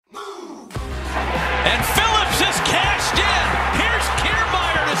And Phillips is cashed in. Here's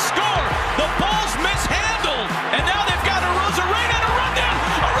Kiermaier to score. The ball's mishandled. And now they've got Arozarena to run down.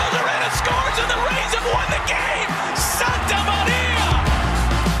 Arozarena scores and the Rays have won the game. Santa Maria!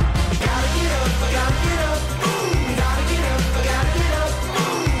 Gotta get up, I gotta get up. Gotta get up, I gotta get up.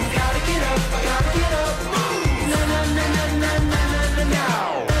 Gotta get up, I gotta get up. Na na na na na na na na.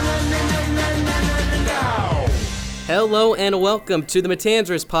 Na na na na na na na. Hello and welcome to the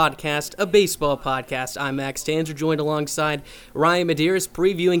Matanzas Podcast, a baseball podcast. I'm Max Tanzer, joined alongside Ryan Medeiros,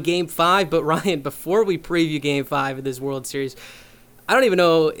 previewing Game 5. But Ryan, before we preview Game 5 of this World Series, I don't even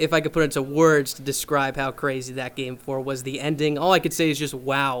know if I could put into words to describe how crazy that Game 4 was. The ending, all I could say is just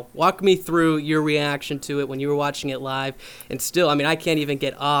wow. Walk me through your reaction to it when you were watching it live. And still, I can't even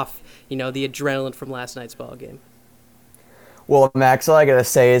get off, the adrenaline from last night's ball game. Well, Max, all I gotta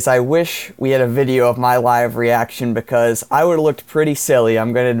say is I wish we had a video of my live reaction because I would have looked pretty silly.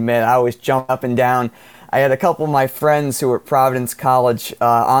 I'm gonna admit, I was jumping up and down. I had a couple of my friends who were at Providence College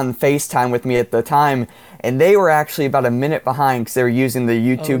on FaceTime with me at the time, and they were actually about a minute behind because they were using the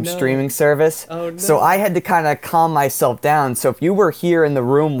YouTube streaming service. Oh, no. So I had to kind of calm myself down. So if you were here in the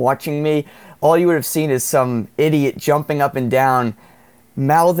room watching me, all you would have seen is some idiot jumping up and down,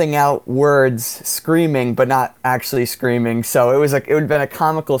 mouthing out words, screaming, but not actually screaming. So it would have been a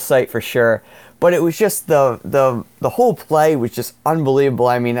comical sight for sure. But it was just the whole play was just unbelievable.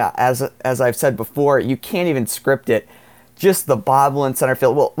 As I've said before, you can't even script it. Just the bobble in center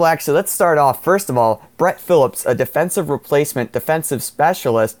field. Well, actually, let's start off. First of all, Brett Phillips, a defensive replacement, defensive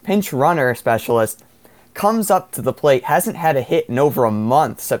specialist, pinch runner specialist, comes up to the plate, hasn't had a hit in over a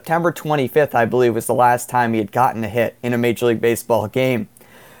month. September 25th, I believe, was the last time he had gotten a hit in a Major League Baseball game.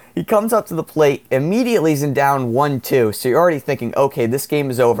 He comes up to the plate, immediately he's in down 1-2, so you're already thinking, okay, this game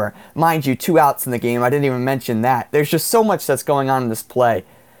is over. Mind you, 2 outs in the game, I didn't even mention that. There's just so much that's going on in this play.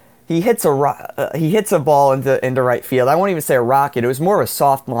 He hits a ball into right field. I won't even say a rocket, it was more of a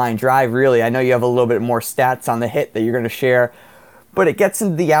soft line drive, really. I know you have a little bit more stats on the hit that you're going to share, but it gets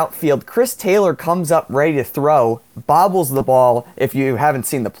into the outfield. Chris Taylor comes up ready to throw, bobbles the ball. If you haven't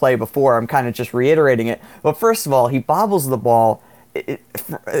seen the play before, I'm kind of just reiterating it. But first of all, he bobbles the ball.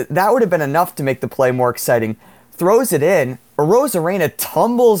 That would have been enough to make the play more exciting. Throws it in. Arozarena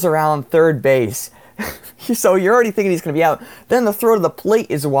tumbles around third base. So you're already thinking he's going to be out. Then the throw to the plate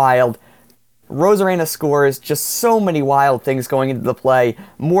is wild. Arozarena scores. Just so many wild things going into the play.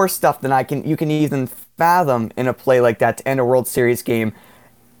 More stuff than you can even fathom in a play like that to end a World Series game.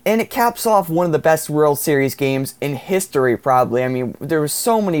 And it caps off one of the best World Series games in history, probably. There were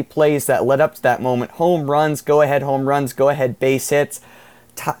so many plays that led up to that moment. Home runs, go-ahead base hits,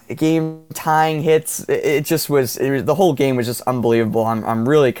 game-tying hits. The whole game was just unbelievable. I'm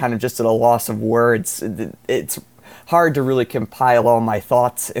really kind of just at a loss of words. It's hard to really compile all my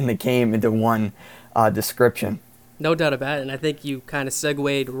thoughts in the game into one description. No doubt about it, and I think you kind of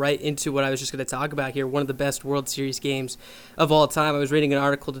segued right into what I was just going to talk about here, one of the best World Series games of all time. I was reading an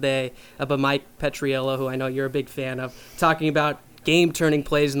article today about Mike Petriello, who I know you're a big fan of, talking about game-turning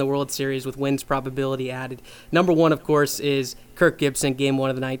plays in the World Series with wins probability added. Number one, of course, is Kirk Gibson, Game 1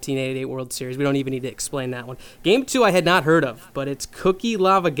 of the 1988 World Series. We don't even need to explain that one. Game 2 I had not heard of, but it's Cookie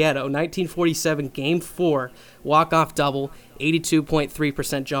Lavagetto, 1947, Game 4, walk-off double,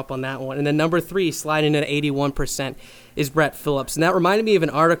 82.3% jump on that one. And then number 3, sliding at 81%, is Brett Phillips. And that reminded me of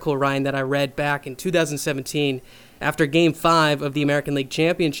an article, Ryan, that I read back in 2017 after Game 5 of the American League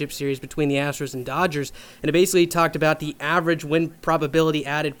Championship Series between the Astros and Dodgers. And it basically talked about the average win probability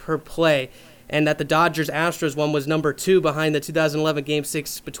added per play, and that the Dodgers-Astros one was number 2 behind the 2011 Game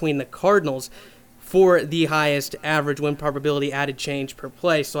 6 between the Cardinals for the highest average win probability added change per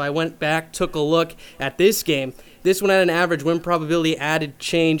play. So I went back, took a look at this game. This one had an average win probability added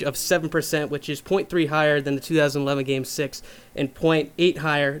change of 7%, which is 0.3 higher than the 2011 Game 6 and 0.8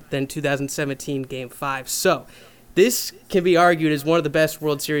 higher than 2017 Game 5. So this can be argued as one of the best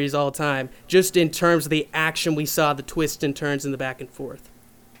World Series all time, just in terms of the action we saw, the twists and turns and the back and forth.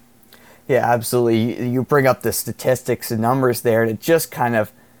 Yeah, absolutely. You bring up the statistics and numbers there, and it just kind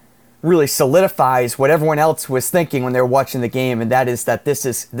of really solidifies what everyone else was thinking when they were watching the game, and that is that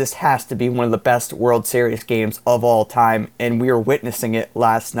this has to be one of the best World Series games of all time, and we were witnessing it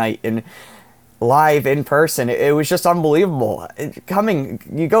last night in live in person. It was just unbelievable.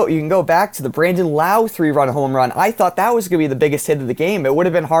 You can go back to the Brandon Lowe 3-run home run. I thought that was going to be the biggest hit of the game. It would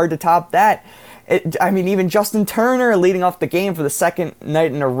have been hard to top that. Even Justin Turner leading off the game for the second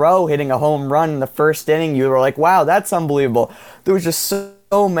night in a row, hitting a home run in the first inning, you were like, wow, that's unbelievable. There was just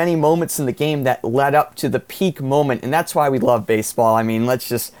so many moments in the game that led up to the peak moment, and that's why we love baseball. Let's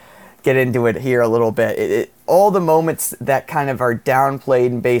just get into it here a little bit. All the moments that kind of are downplayed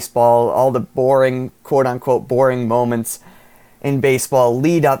in baseball, all the boring, quote-unquote boring moments in baseball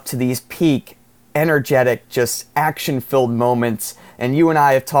lead up to these peak, energetic, just action-filled moments. And you and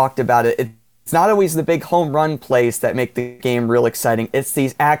I have talked about it. It's not always the big home run plays that make the game real exciting. It's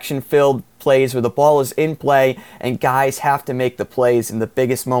these action-filled plays where the ball is in play and guys have to make the plays in the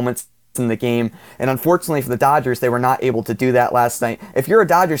biggest moments in the game. And unfortunately for the Dodgers, they were not able to do that last night. If you're a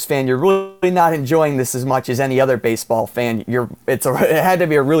Dodgers fan, you're really not enjoying this as much as any other baseball fan. It had to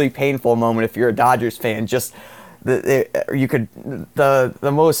be a really painful moment if you're a Dodgers fan. Just the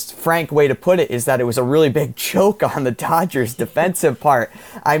most frank way to put it is that it was a really big choke on the Dodgers defensive part.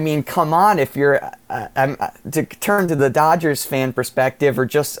 I mean, come on, if you're to turn to the Dodgers fan perspective, or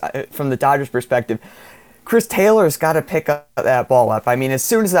just from the Dodgers perspective, Chris Taylor's got to pick up that ball up. I mean, as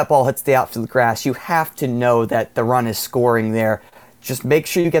soon as that ball hits the outfield grass, you have to know that the run is scoring there. Just make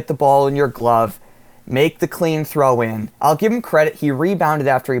sure you get the ball in your glove. Make the clean throw in. I'll give him credit. He rebounded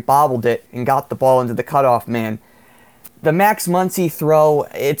after he bobbled it and got the ball into the cutoff man. The Max Muncy throw,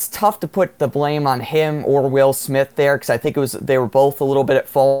 it's tough to put the blame on him or Will Smith there, because I think they were both a little bit at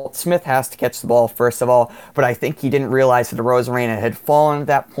fault. Smith has to catch the ball, first of all, but I think he didn't realize that Arozarena had fallen at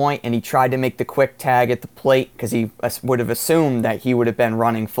that point, and he tried to make the quick tag at the plate because he would have assumed that he would have been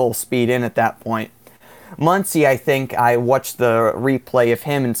running full speed in at that point. Muncy, I think, I watched the replay of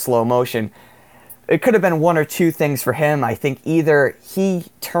him in slow motion. It could have been one or two things for him. I think either he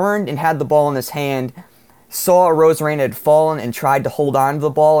turned and had the ball in his hand, saw Arozarena had fallen and tried to hold on to the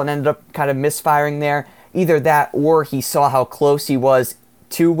ball and ended up kind of misfiring there. Either that, or he saw how close he was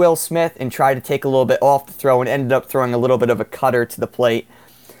to Will Smith and tried to take a little bit off the throw and ended up throwing a little bit of a cutter to the plate.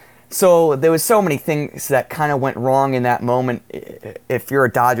 So there was so many things that kind of went wrong in that moment. If you're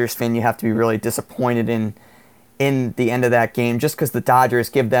a Dodgers fan, you have to be really disappointed in the end of that game, just because the Dodgers,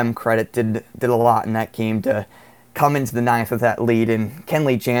 give them credit, did a lot in that game to come into the ninth with that lead. And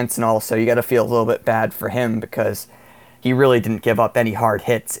Kenley Jansen also, you got to feel a little bit bad for him because he really didn't give up any hard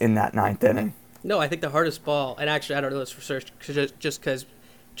hits in that ninth inning. No, I think the hardest ball, and actually I don't know this for sure, just because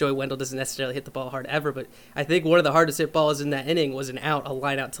Joey Wendell doesn't necessarily hit the ball hard ever, but I think one of the hardest hit balls in that inning was a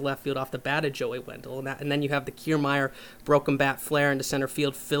line out to left field off the bat of Joey Wendell. And then you have the Kiermaier broken bat flare into center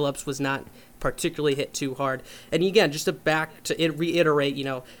field. Phillips was not particularly hit too hard. And again, just to reiterate,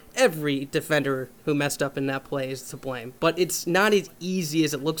 every defender who messed up in that play is to blame. But it's not as easy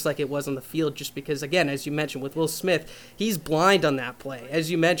as it looks like it was on the field, just because, again, as you mentioned, with Will Smith, he's blind on that play. As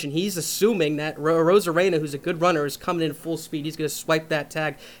you mentioned, he's assuming that Arozarena, who's a good runner, is coming in full speed. He's going to swipe that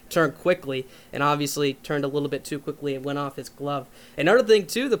tag, turn quickly, and obviously turned a little bit too quickly and went off his glove. Another thing,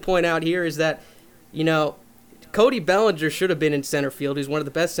 too, to point out here is that, Cody Bellinger should have been in center field. He's one of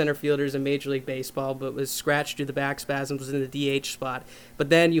the best center fielders in Major League Baseball, but was scratched due to back spasms, was in the DH spot. But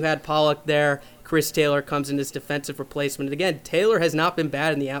then you had Pollock there. Chris Taylor comes in as defensive replacement. And again, Taylor has not been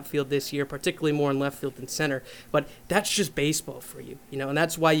bad in the outfield this year, particularly more in left field than center. But that's just baseball for you, and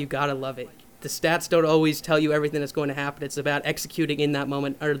that's why you got to love it. The stats don't always tell you everything that's going to happen. It's about executing in that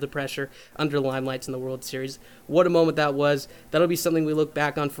moment, under the pressure, under the limelights in the World Series. What a moment that was. That'll be something we look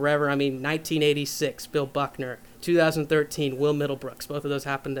back on forever. 1986, Bill Buckner. 2013, Will Middlebrooks. Both of those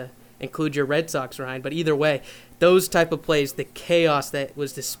happen to include your Red Sox, Ryan. But either way, those type of plays, the chaos that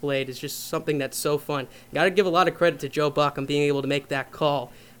was displayed is just something that's so fun. Got to give a lot of credit to Joe Buck on being able to make that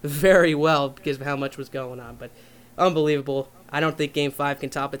call very well because of how much was going on. But unbelievable. I don't think Game 5 can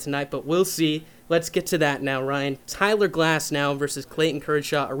top it tonight, but we'll see. Let's get to that now, Ryan. Tyler Glasnow versus Clayton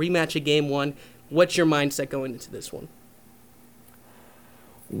Kershaw, a rematch of Game 1. What's your mindset going into this one?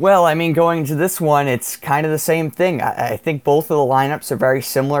 Well, going into this one, it's kind of the same thing. I think both of the lineups are very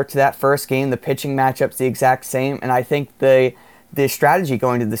similar to that first game. The pitching matchup's the exact same, and I think the strategy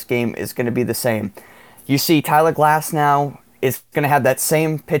going to this game is going to be the same. You see Tyler Glasnow is going to have that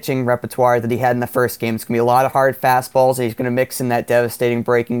same pitching repertoire that he had in the first game. It's going to be a lot of hard fastballs. He's going to mix in that devastating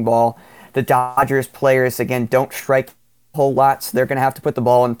breaking ball. The Dodgers players, again, don't strike a whole lot, so they're going to have to put the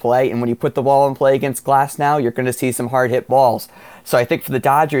ball in play. And when you put the ball in play against Glasnow, you're going to see some hard hit balls. So I think for the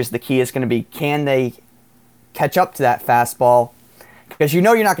Dodgers, the key is going to be, can they catch up to that fastball? Because you're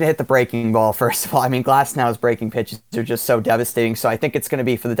not going to hit the breaking ball, first of all. Glasnow's breaking pitches are just so devastating. So I think it's going to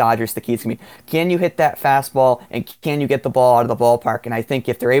be, for the Dodgers, the key is going to be, can you hit that fastball and can you get the ball out of the ballpark? And I think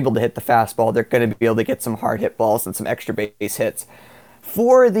if they're able to hit the fastball, they're going to be able to get some hard hit balls and some extra base hits.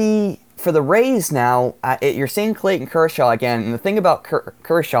 For the for the Rays now, you're seeing Clayton Kershaw again, and the thing about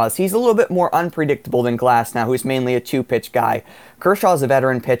Kershaw is he's a little bit more unpredictable than Glasnow, who's mainly a two-pitch guy. Kershaw's a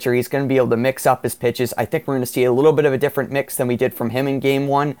veteran pitcher. He's going to be able to mix up his pitches. I think we're going to see a little bit of a different mix than we did from him in Game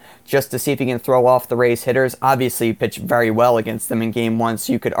 1, just to see if he can throw off the Rays hitters. Obviously, he pitched very well against them in Game 1,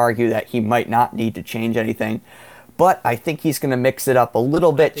 so you could argue that he might not need to change anything. But I think he's going to mix it up a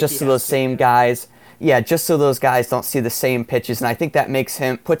little bit just so those same guys... Yeah, just so those guys don't see the same pitches, and I think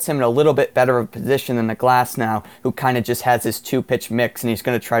that puts him in a little bit better of a position than the Glasnow, who kind of just has his two-pitch mix, and he's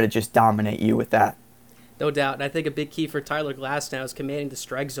going to try to just dominate you with that. No doubt, and I think a big key for Tyler Glasnow is commanding the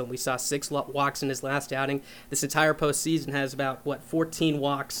strike zone. We saw 6 walks in his last outing. This entire postseason has about, 14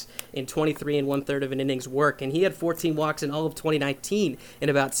 walks in 23 and 1/3 of an inning's work, and he had 14 walks in all of 2019 in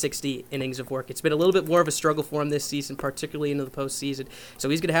about 60 innings of work. It's been a little bit more of a struggle for him this season, particularly into the postseason, so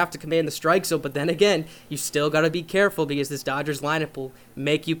he's going to have to command the strike zone, but then again, you still got to be careful because this Dodgers lineup will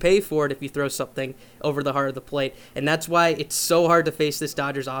make you pay for it if you throw something over the heart of the plate, and that's why it's so hard to face this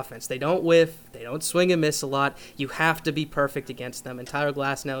Dodgers offense. They don't whiff, they don't swing and miss a lot. You have to be perfect against them, and Tyler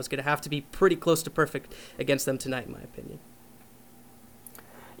Glasnow is going to have to be pretty close to perfect against them tonight, in my opinion.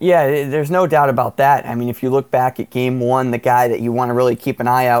 Yeah, there's no doubt about that. I mean, if you look back at Game 1, the guy that you want to really keep an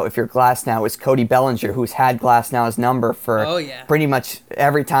eye out if you're Glasnow is Cody Bellinger, who's had Glasnow's number for pretty much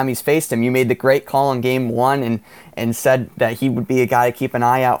every time he's faced him. You made the great call in Game 1 and said that he would be a guy to keep an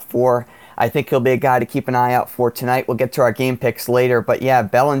eye out for. I think he'll be a guy to keep an eye out for tonight. We'll get to our game picks later. But yeah,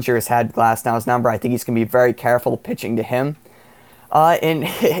 Bellinger's had Glasnow's number. I think he's going to be very careful pitching to him. And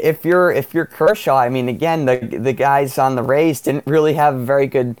if you're Kershaw, I mean, again, the guys on the Rays didn't have very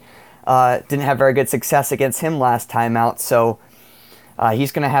good success against him last time out. So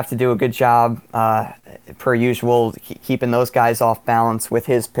he's going to have to do a good job, per usual, keeping those guys off balance with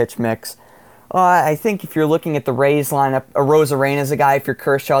his pitch mix. I think if you're looking at the Rays lineup, Arozarena is a guy, if you're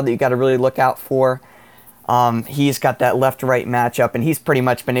Kershaw, that you got to really look out for. He's got that left-right matchup, and he's pretty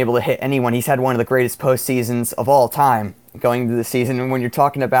much been able to hit anyone. He's had one of the greatest postseasons of all time going into the season. And when you're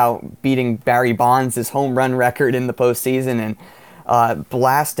talking about beating Barry Bonds' home run record in the postseason and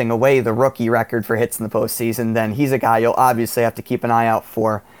blasting away the rookie record for hits in the postseason, then he's a guy you'll obviously have to keep an eye out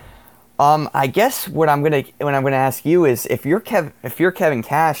for. I guess what I'm gonna ask you is if you're Kevin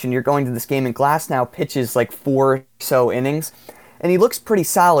Cash and you're going to this game and Glasnow pitches like 4 or so innings, and he looks pretty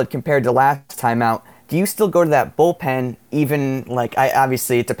solid compared to last time out. Do you still go to that bullpen? Even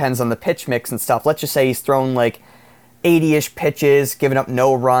obviously it depends on the pitch mix and stuff. Let's just say he's thrown like 80-ish pitches, giving up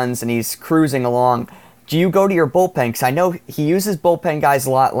no runs, and he's cruising along. Do you go to your bullpen? Because I know he uses bullpen guys a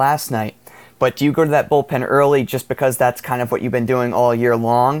lot last night. But do you go to that bullpen early just because that's kind of what you've been doing all year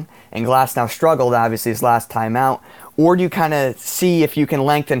long? And Glasnow struggled, obviously, his last time out. Or do you kind of see if you can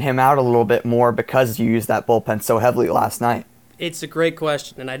lengthen him out a little bit more because you used that bullpen so heavily last night? It's a great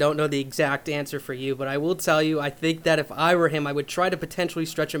question, and I don't know the exact answer for you, but I will tell you, I think that if I were him, I would try to potentially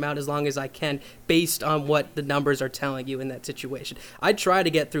stretch him out as long as I can based on what the numbers are telling you in that situation. I'd try to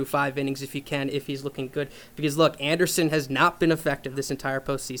get through 5 innings if you can, if he's looking good, because look, Anderson has not been effective this entire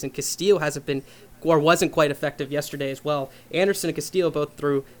postseason. Castillo hasn't been or wasn't quite effective yesterday as well. Anderson and Castillo both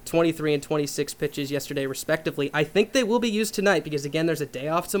threw 23 and 26 pitches yesterday, respectively. I think they will be used tonight because, again, there's a day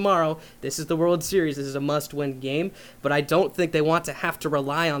off tomorrow. This is the World Series. This is a must-win game, but I don't think they want to have to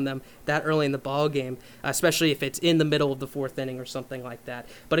rely on them that early in the ball game, especially if it's in the middle of the 4th inning or something like that.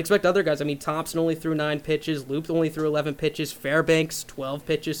 But expect other guys. I mean, Thompson only threw 9 pitches. Loop only threw 11 pitches. Fairbanks, 12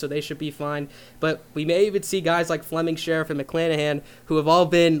 pitches, so they should be fine. But we may even see guys like Fleming, Sheriff, and McClanahan, who have all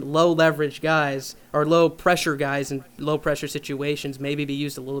been low-leverage guys, or low-pressure guys in low-pressure situations, maybe be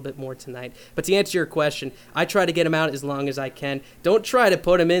used a little bit more tonight. But to answer your question, I try to get him out as long as I can. Don't try to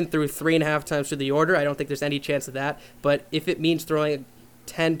put him in through 3.5 times through the order. I don't think there's any chance of that. But if it means throwing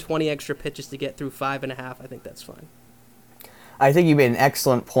 10, 20 extra pitches to get through 5.5, I think that's fine. I think you made an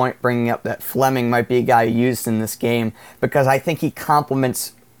excellent point bringing up that Fleming might be a guy used in this game because I think he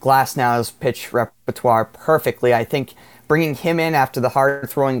complements Glasnow's pitch repertoire perfectly. I think bringing him in after the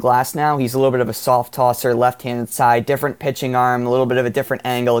hard-throwing Glasnow, he's a little bit of a soft tosser, left-handed side, different pitching arm, a little bit of a different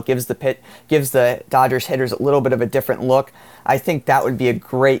angle. It gives the Dodgers hitters a little bit of a different look. I think that would be a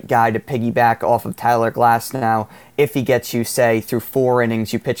great guy to piggyback off of Tyler Glasnow if he gets you, say, through 4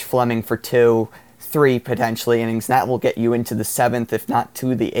 innings. You pitch Fleming for 2, 3 potentially innings. And that will get you into the 7th, if not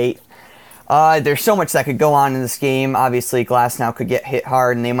to the 8th. There's so much that could go on in this game. Obviously, Glasnow could get hit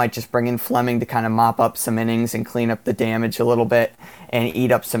hard, and they might just bring in Fleming to kind of mop up some innings and clean up the damage a little bit and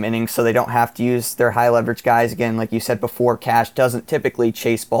eat up some innings so they don't have to use their high-leverage guys. Again, like you said before, Cash doesn't typically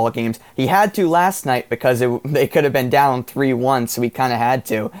chase ball games. He had to last night because they could have been down 3-1, so he kind of had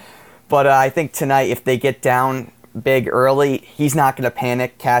to. But I think tonight, if they get down big early, he's not going to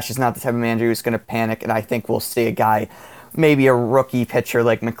panic. Cash is not the type of manager who's going to panic, and I think we'll see a guy, maybe a rookie pitcher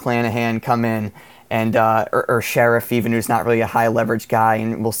like McClanahan come in, and or Sheriff even, who's not really a high leverage guy,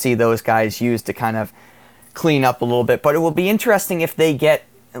 and we'll see those guys used to kind of clean up a little bit. But it will be interesting if they get,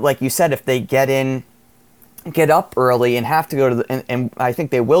 like you said, if they get up early and have to go to and I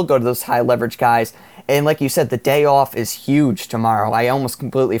think they will go to those high leverage guys. And like you said, the day off is huge tomorrow. I almost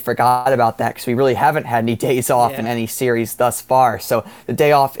completely forgot about that because we really haven't had any days off in any series thus far. So the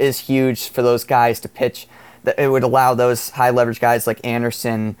day off is huge for those guys to pitch. It would allow those high leverage guys like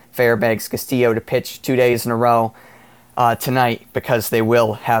Anderson, Fairbanks, Castillo to pitch 2 days in a row tonight, because they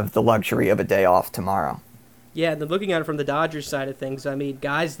will have the luxury of a day off tomorrow. Yeah, and then looking at it from the Dodgers side of things, I mean,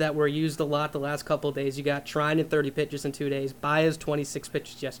 guys that were used a lot the last couple of days. You got Treinen 30 pitches in 2 days, Baez 26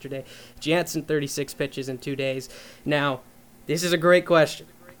 pitches yesterday, Jansen 36 pitches in 2 days. Now, this is a great question.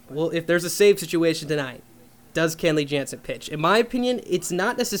 Well, if there's a save situation tonight, does Kenley Jansen pitch? In my opinion, it's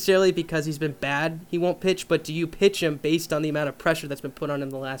not necessarily because he's been bad he won't pitch, but do you pitch him based on the amount of pressure that's been put on him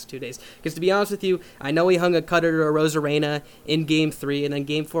the last 2 days? Because to be honest with you, I know he hung a cutter to Rosarena in Game 3, and then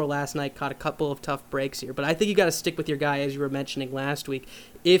Game 4 last night caught a couple of tough breaks here. But I think you got to stick with your guy, as you were mentioning last week,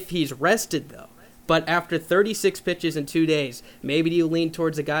 if he's rested, though. But after 36 pitches in 2 days, maybe do you lean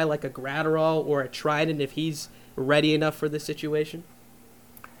towards a guy like a Gratterall or a Treinen if he's ready enough for this situation?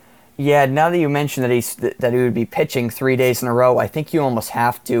 Yeah, now that you mentioned that he would be pitching 3 days in a row, I think you almost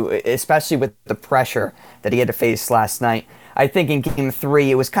have to, especially with the pressure that he had to face last night. I think in Game 3,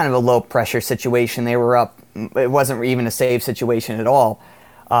 it was kind of a low-pressure situation. They were up. It wasn't even a save situation at all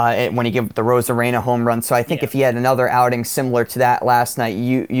when he gave up the Rosarena home run. So I think if he had another outing similar to that last night,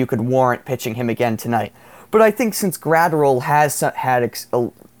 you could warrant pitching him again tonight. But I think since Gratterall has had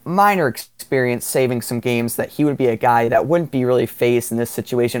a minor experience saving some games, that he would be a guy that wouldn't be really faced in this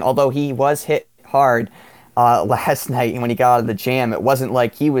situation. Although he was hit hard last night when he got out of the jam, it wasn't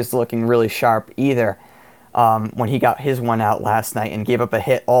like he was looking really sharp either when he got his one out last night and gave up a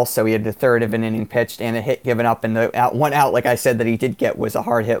hit also. He had the third of an inning pitched and a hit given up, and the one out, like I said, that he did get was a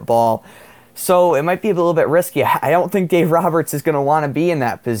hard hit ball. So it might be a little bit risky. I don't think Dave Roberts is going to want to be in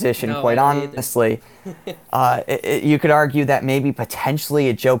that position, quite honestly. You could argue that maybe potentially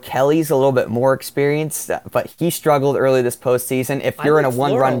a Joe Kelly's a little bit more experienced, but he struggled early this postseason. If you're in a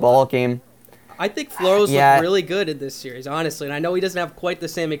one-run ball game... I think Floro's looked really good in this series, honestly. And I know he doesn't have quite the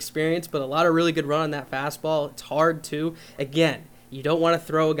same experience, but a lot of really good run on that fastball. It's hard, too. Again, you don't want to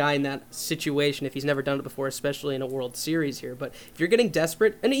throw a guy in that situation if he's never done it before, especially in a World Series here. But if you're getting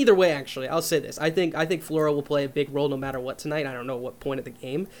desperate, and either way, actually, I'll say this. I think Floro will play a big role no matter what tonight. I don't know what point of the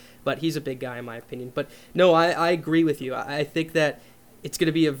game, but he's a big guy in my opinion. But no, I agree with you. I think that it's going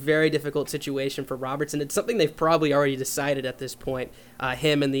to be a very difficult situation for Roberts, and it's something they've probably already decided at this point,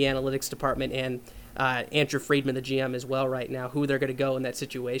 him and the analytics department and Andrew Friedman, the GM, as well right now, who they're going to go in that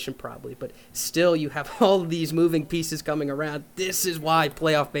situation probably. But still, you have all of these moving pieces coming around. This is why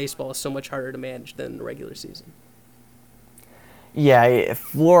playoff baseball is so much harder to manage than the regular season. Yeah,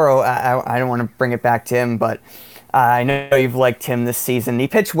 Floro, I don't want to bring it back to him, but I know you've liked him this season. He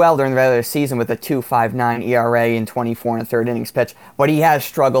pitched well during the regular season with a 2.59 ERA in 24 and a third innings pitched, but he has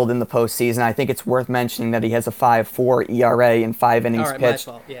struggled in the postseason. I think it's worth mentioning that he has a 5.4 ERA in 5 innings pitched.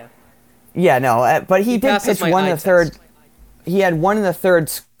 My fault, yeah. Yeah, no, but he did pitch one in the third. He had 1 in the third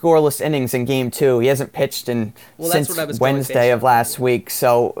scoreless innings in Game 2. He hasn't pitched since Wednesday of last week,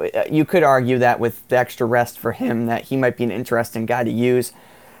 so you could argue that with the extra rest for him, that he might be an interesting guy to use.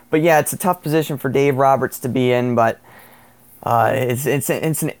 But yeah, it's a tough position for Dave Roberts to be in, but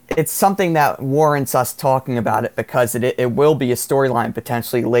it's something that warrants us talking about it, because it will be a storyline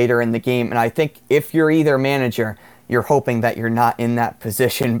potentially later in the game. And I think if you're either manager, you're hoping that you're not in that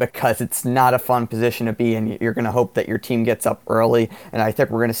position, because it's not a fun position to be in. You're going to hope that your team gets up early, and I think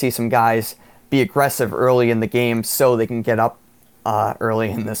we're going to see some guys be aggressive early in the game so they can get up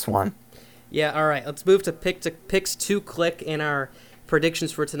early in this one. Yeah, all right. Let's move to picks to click in our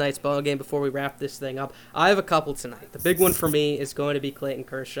predictions for tonight's ball game before we wrap this thing up. I have a couple tonight. The big one for me is going to be Clayton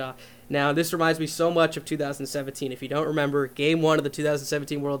Kershaw. Now, this reminds me so much of 2017. If you don't remember, Game 1 of the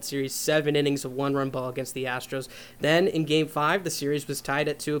 2017 World Series, 7 innings of one-run ball against the Astros. Then, in Game 5, the series was tied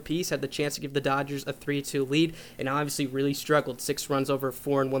at 2 apiece, had the chance to give the Dodgers a 3-2 lead, and obviously really struggled. 6 runs over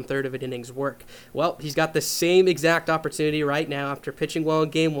 4 1/3 of an inning's work. Well, he's got the same exact opportunity right now after pitching well in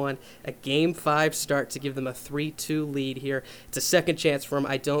Game 1, a Game 5 start to give them a 3-2 lead here. It's a second chance for him.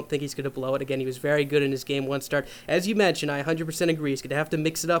 I don't think he's going to blow it. Again, he was very good in his Game 1 start. As you mentioned, I 100% agree. He's going to have to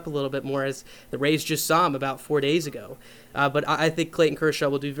mix it up a little bit more, as the Rays just saw him about 4 days ago. But I think Clayton Kershaw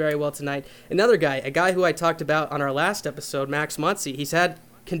will do very well tonight. Another guy, a guy who I talked about on our last episode, Max Muncy, he's had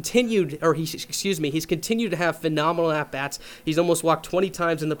he's continued to have phenomenal at-bats. He's almost walked 20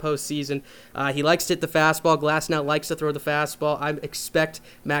 times in the postseason. He likes to hit the fastball. Glasnow likes to throw the fastball. I expect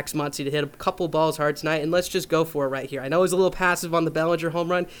Max Muncy to hit a couple balls hard tonight, and let's just go for it right here. I know he's a little passive on the Bellinger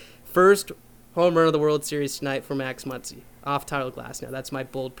home run. First home run of the World Series tonight for Max Muncy off Tyler Glasnow. That's my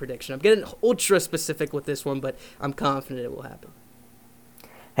bold prediction. I'm getting ultra specific with this one, but I'm confident it will happen.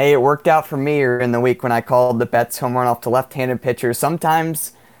 Hey, it worked out for me in the week when I called the Betts home run off to left-handed pitchers.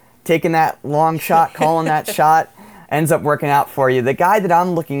 Sometimes taking that long shot, calling that shot, ends up working out for you. The guy that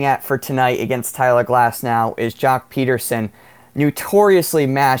I'm looking at for tonight against Tyler Glasnow is Jock Peterson. Notoriously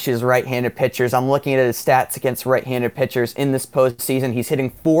mashes right-handed pitchers. I'm looking at his stats against right-handed pitchers in this postseason. He's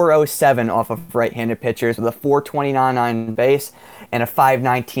hitting .407 off of right-handed pitchers with a .429 on base and a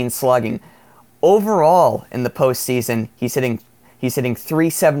 .519 slugging. Overall in the postseason, he's hitting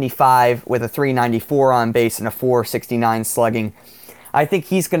 .375 with a .394 on base and a .469 slugging. I think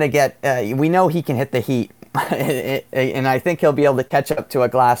he's going to get, we know he can hit the heat, and I think he'll be able to catch up to a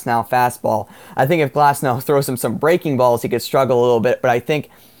Glasnow fastball. I think if Glasnow throws him some breaking balls, he could struggle a little bit, but I think,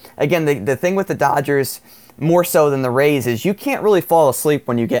 again, the thing with the Dodgers, more so than the Rays, is you can't really fall asleep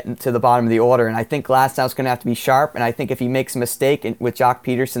when you get to the bottom of the order, and I think Glasnow's going to have to be sharp, and I think if he makes a mistake with Jock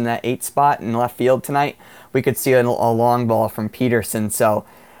Peterson in that 8th spot in left field tonight, we could see a long ball from Peterson, so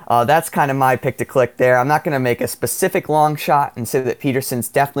that's kind of my pick to click there. I'm not going to make a specific long shot and say that Peterson's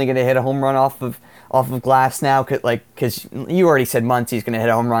definitely going to hit a home run off of Glasnow, because you already said Muncy's going to hit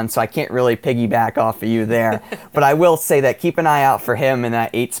a home run, so I can't really piggyback off of you there. But I will say that keep an eye out for him in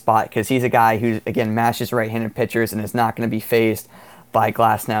that 8th spot, because he's a guy who, again, mashes right-handed pitchers and is not going to be fazed by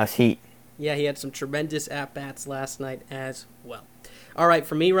Glasnow's heat. Yeah, he had some tremendous at-bats last night as well. All right,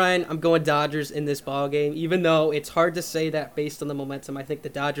 for me, Ryan, I'm going Dodgers in this ballgame. Even though it's hard to say that based on the momentum, I think the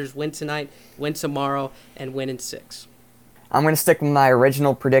Dodgers win tonight, win tomorrow, and win in 6. I'm going to stick with my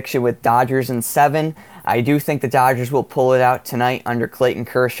original prediction with Dodgers in 7. I do think the Dodgers will pull it out tonight under Clayton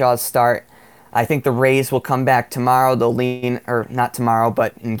Kershaw's start. I think the Rays will come back tomorrow. They'll not tomorrow,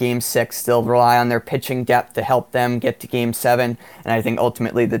 but in Game 6, they'll rely on their pitching depth to help them get to Game 7. And I think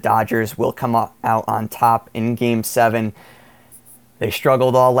ultimately the Dodgers will come out on top in Game 7. They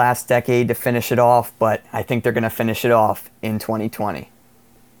struggled all last decade to finish it off, but I think they're going to finish it off in 2020.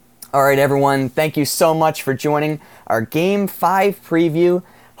 All right, everyone, thank you so much for joining our Game 5 preview.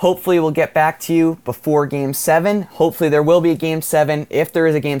 Hopefully we'll get back to you before Game 7. Hopefully there will be a Game 7. If there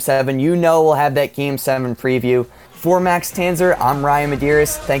is a Game 7, we'll have that Game 7 preview. For Max Tanzer, I'm Ryan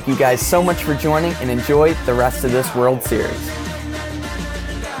Medeiros. Thank you guys so much for joining, and enjoy the rest of this World Series.